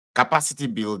Capacity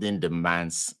building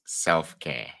demands self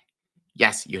care.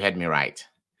 Yes, you heard me right.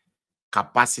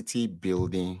 Capacity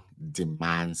building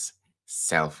demands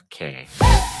self care.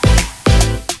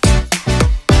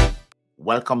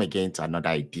 Welcome again to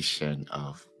another edition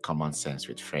of Common Sense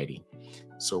with Freddie.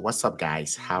 So, what's up,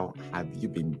 guys? How have you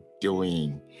been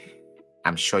doing?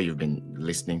 I'm sure you've been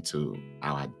listening to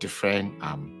our different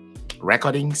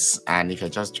recordings. And if you're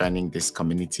just joining this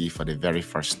community for the very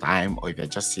first time, or if you're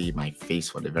just seeing my face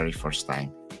for the very first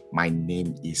time, my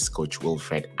name is Coach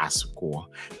Wilfred Asuko.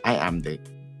 I am the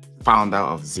founder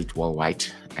of Zit Worldwide.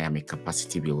 I am a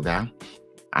capacity builder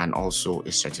and also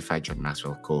a certified John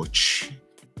Maxwell coach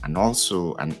and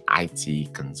also an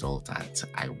IT consultant.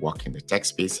 I work in the tech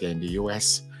space here in the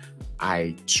US.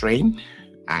 I train,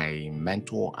 I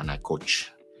mentor, and I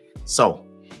coach. So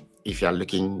if you're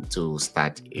looking to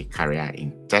start a career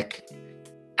in tech,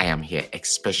 I am here,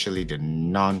 especially the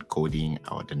non-coding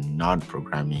or the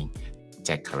non-programming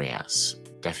tech careers.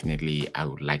 Definitely, I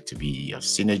would like to be your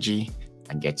synergy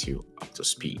and get you up to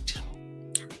speed.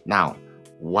 Now,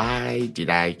 why did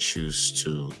I choose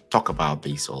to talk about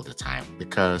this all the time?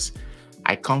 Because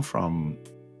I come from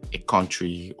a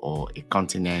country or a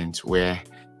continent where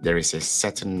there is a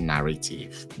certain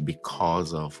narrative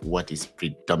because of what is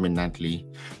predominantly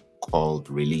called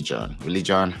religion.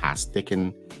 Religion has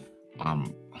taken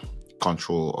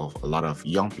control of a lot of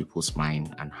young people's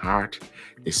mind and heart.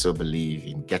 They so believe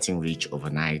in getting rich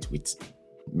overnight with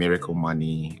miracle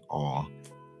money or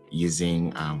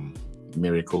using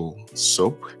miracle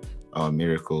soap or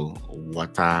miracle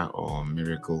water or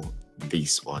miracle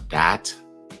this or that.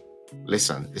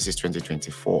 Listen, this is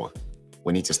 2024.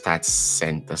 We need to start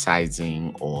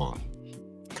synthesizing or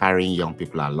carrying young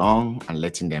people along and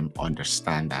letting them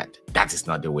understand that that is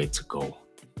not the way to go.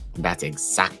 That's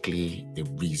exactly the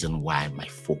reason why my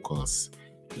focus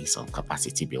is on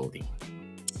capacity building.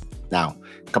 Now,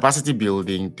 capacity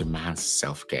building demands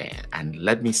self-care. And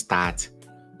let me start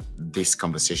this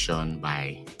conversation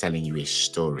by telling you a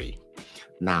story.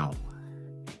 Now,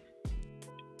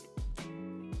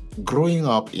 growing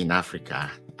up in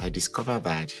Africa, I discovered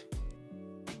that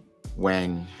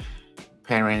when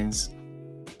parents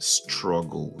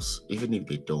struggles, even if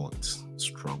they don't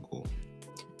struggle,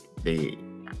 they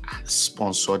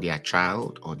sponsor their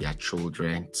child or their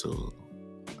children to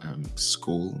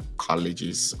school,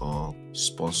 colleges, or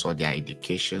sponsor their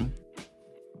education.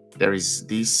 There is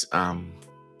this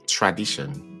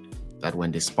tradition that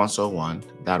when they sponsor one,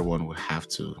 that one will have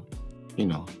to,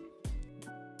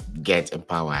 get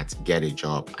empowered, get a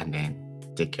job, and then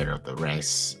take care of the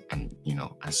rest, and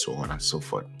and so on and so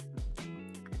forth.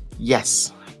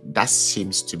 Yes, that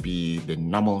seems to be the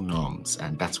normal norms,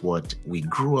 and that's what we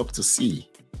grew up to see.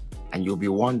 And you'll be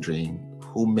wondering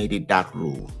who made it that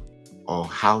rule, or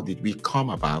how did we come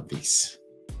about this?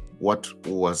 What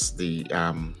was the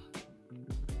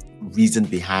reason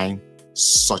behind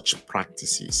such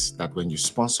practices that when you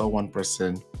sponsor one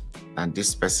person, and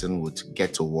this person would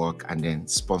get to work and then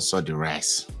sponsor the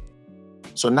rest?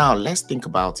 So now let's think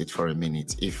about it for a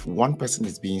minute. If one person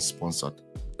is being sponsored,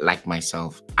 like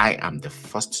myself, I am the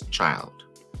first child.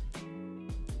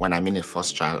 When I mean a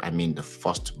first child, I mean the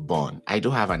firstborn. I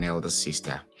do have an elder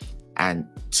sister. And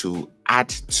to add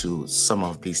to some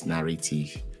of this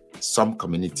narrative, some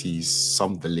communities,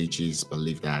 some villages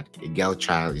believe that a girl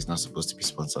child is not supposed to be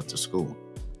sponsored to school.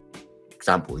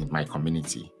 Example, in my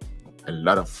community, a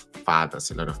lot of fathers,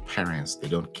 a lot of parents, they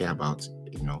don't care about,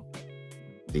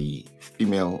 the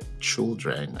female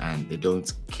children, and they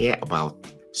don't care about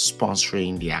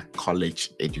sponsoring their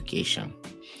college education.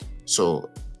 So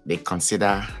they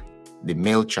consider the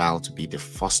male child to be the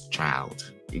first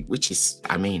child, which is,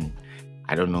 I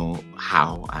don't know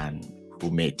how and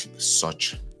who made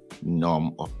such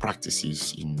norm or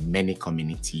practices in many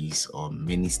communities or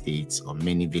many states or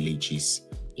many villages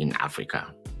in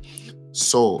Africa.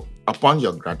 So upon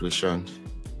your graduation,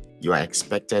 you are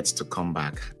expected to come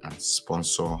back and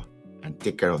sponsor and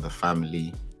take care of the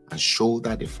family and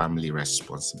shoulder the family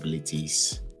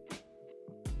responsibilities.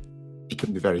 It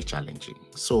can be very challenging.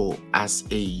 So as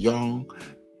a young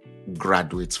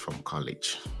graduate from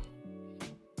college,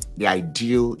 the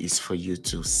ideal is for you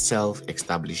to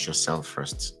self-establish yourself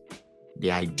first.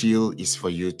 The ideal is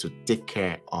for you to take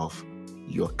care of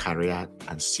your career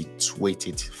and situate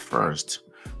it first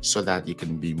so that you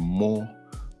can be more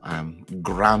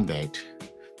grounded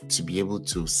to be able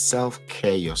to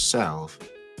self-care yourself,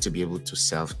 to be able to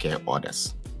self-care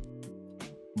others.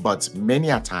 But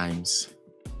many a times,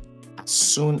 as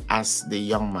soon as the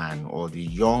young man or the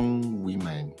young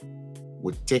women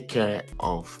would take care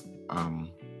of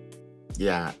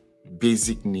their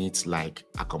basic needs like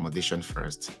accommodation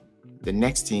first, The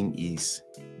next thing is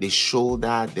they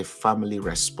shoulder the family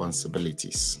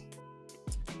responsibilities.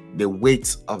 The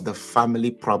weight of the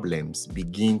family problems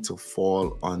begin to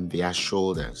fall on their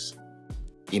shoulders.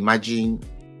 Imagine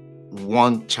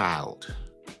one child,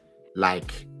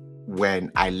 like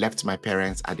when I left my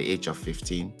parents at the age of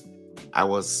 15, I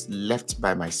was left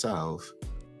by myself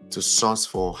to source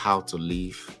for how to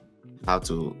live, how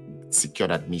to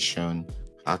secure admission,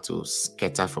 how to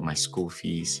cater for my school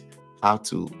fees, how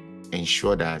to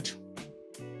ensure that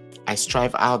I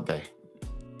strive out there.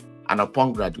 And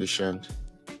upon graduation,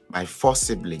 my 4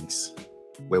 siblings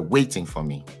were waiting for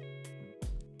me.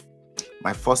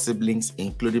 My 4 siblings,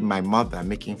 including my mother,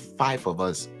 making 5 of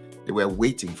us, they were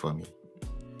waiting for me.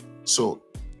 So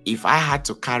if I had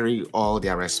to carry all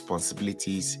their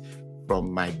responsibilities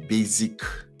from my basic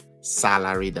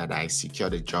salary that I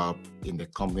secured a job in the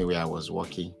company where I was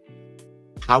working,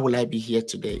 how will I be here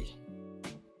today?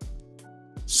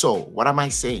 So what am I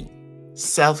saying?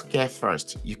 Self-care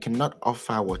first. You cannot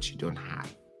offer what you don't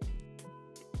have.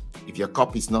 If your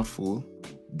cup is not full,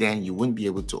 then you won't be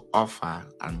able to offer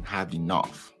and have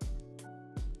enough.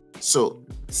 So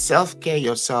self-care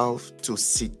yourself to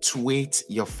situate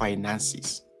your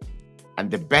finances. And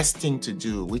the best thing to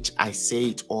do, which I say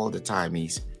it all the time,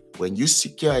 is when you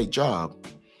secure a job,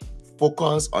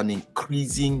 focus on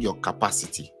increasing your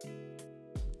capacity.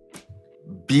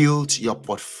 Build your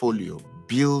portfolio,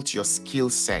 build your skill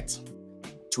set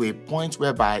to a point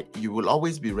whereby you will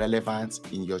always be relevant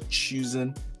in your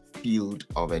chosen field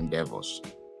of endeavors.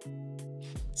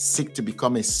 Seek to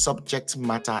become a subject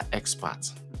matter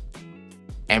expert.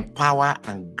 Empower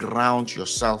and ground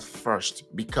yourself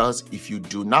first, because if you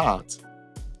do not,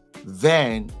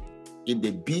 then in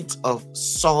the bit of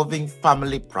solving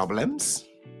family problems,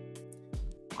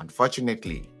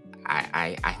 unfortunately,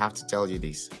 I have to tell you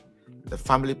this, the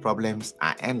family problems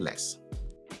are endless.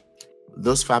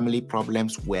 Those family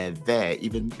problems were there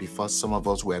even before some of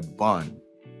us were born.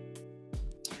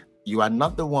 You are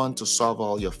not the one to solve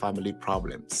all your family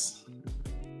problems.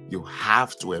 You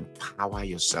have to empower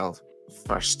yourself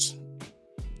first.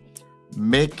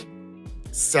 Make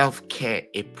self-care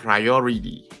a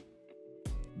priority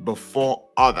before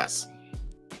others.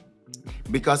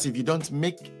 Because if you don't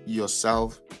make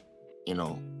yourself,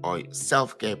 or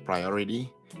self-care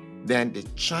priority, then the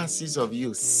chances of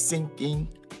you sinking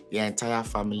the entire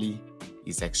family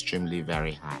is extremely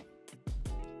very high.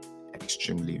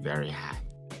 Extremely very high.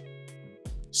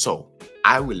 So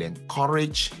I will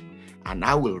encourage and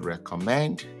I will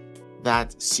recommend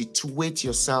that situate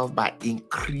yourself by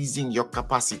increasing your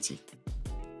capacity.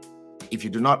 If you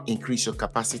do not increase your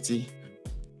capacity,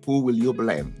 who will you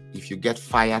blame if you get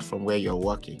fired from where you're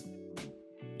working?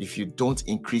 If you don't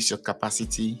increase your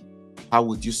capacity, how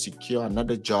would you secure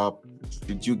another job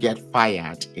should you get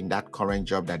fired in that current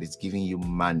job that is giving you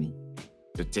money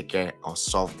to take care or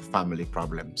solve the family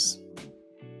problems?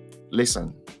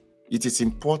 Listen, it is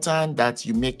important that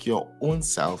you make your own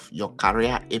self, your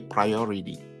career, a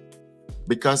priority.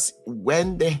 Because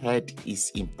when the head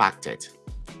is impacted,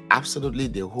 absolutely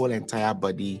the whole entire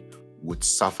body would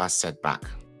suffer setback.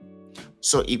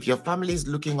 So if your family is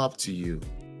looking up to you,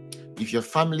 if your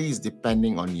family is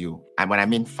depending on you, and when I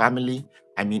mean family,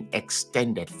 I mean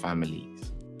extended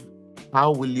families,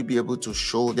 how will you be able to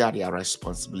shoulder their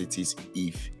responsibilities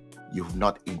if you've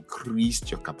not increased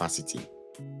your capacity?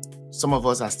 Some of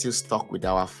us are still stuck with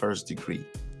our first degree.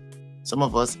 Some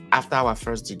of us, after our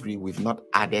first degree, we've not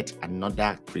added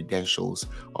another credentials,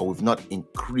 or we've not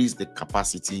increased the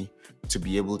capacity to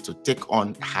be able to take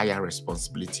on higher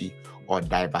responsibility or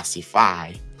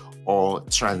diversify or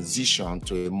transition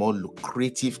to a more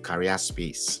lucrative career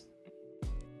space.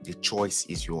 The choice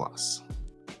is yours.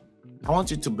 I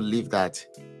want you to believe that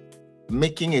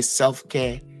making a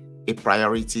self-care a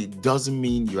priority doesn't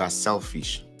mean you are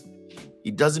selfish.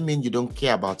 It doesn't mean you don't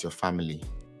care about your family.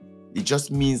 It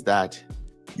just means that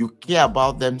you care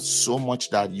about them so much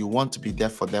that you want to be there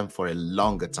for them for a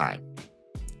longer time.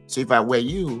 So if I were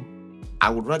you,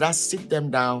 I would rather sit them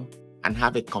down and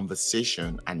have a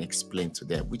conversation and explain to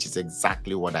them, which is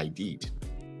exactly what I did.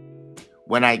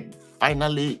 When I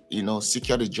finally,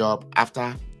 secured a job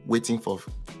after waiting for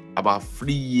about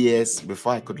 3 years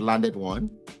before I could landed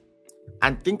one,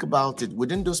 and think about it,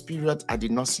 within those periods, I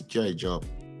did not secure a job.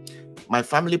 My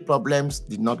family problems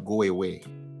did not go away.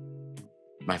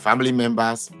 My family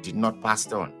members did not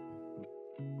pass on.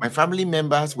 My family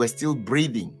members were still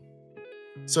breathing.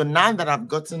 So now that I've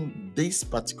gotten this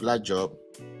particular job,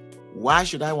 why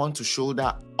should I want to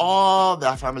shoulder all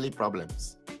their family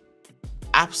problems?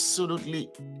 Absolutely,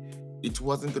 it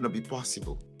wasn't going to be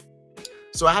possible.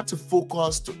 So I had to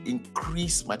focus to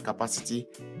increase my capacity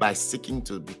by seeking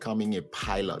to becoming a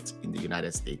pilot in the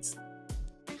United States.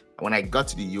 When I got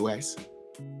to the US,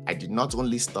 I did not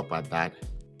only stop at that.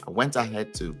 I went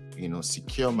ahead to,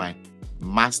 secure my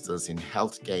master's in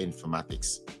healthcare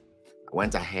informatics. I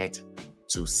went ahead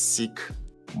to seek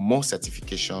more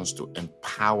certifications to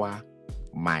empower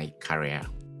my career.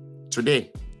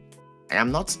 Today, I am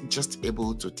not just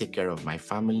able to take care of my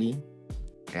family,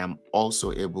 I am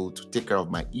also able to take care of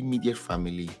my immediate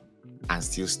family and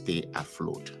still stay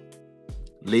afloat.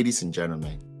 Ladies and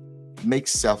gentlemen, make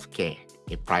self-care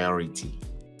a priority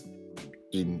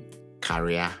in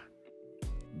career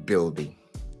building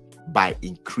by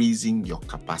increasing your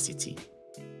capacity.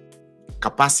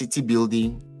 Capacity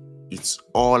building, it's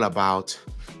all about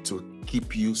to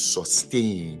keep you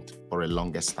sustained for a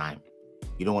longest time.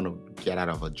 You don't want to get out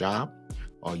of a job,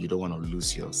 or you don't want to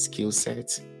lose your skill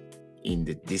set in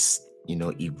this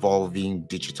evolving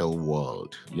digital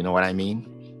world. You know what I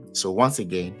mean? So once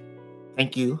again,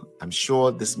 thank you. I'm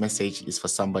sure this message is for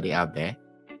somebody out there,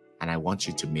 and I want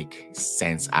you to make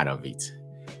sense out of it.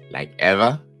 Like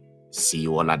ever, see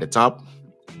you all at the top,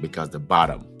 because the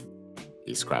bottom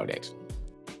is crowded.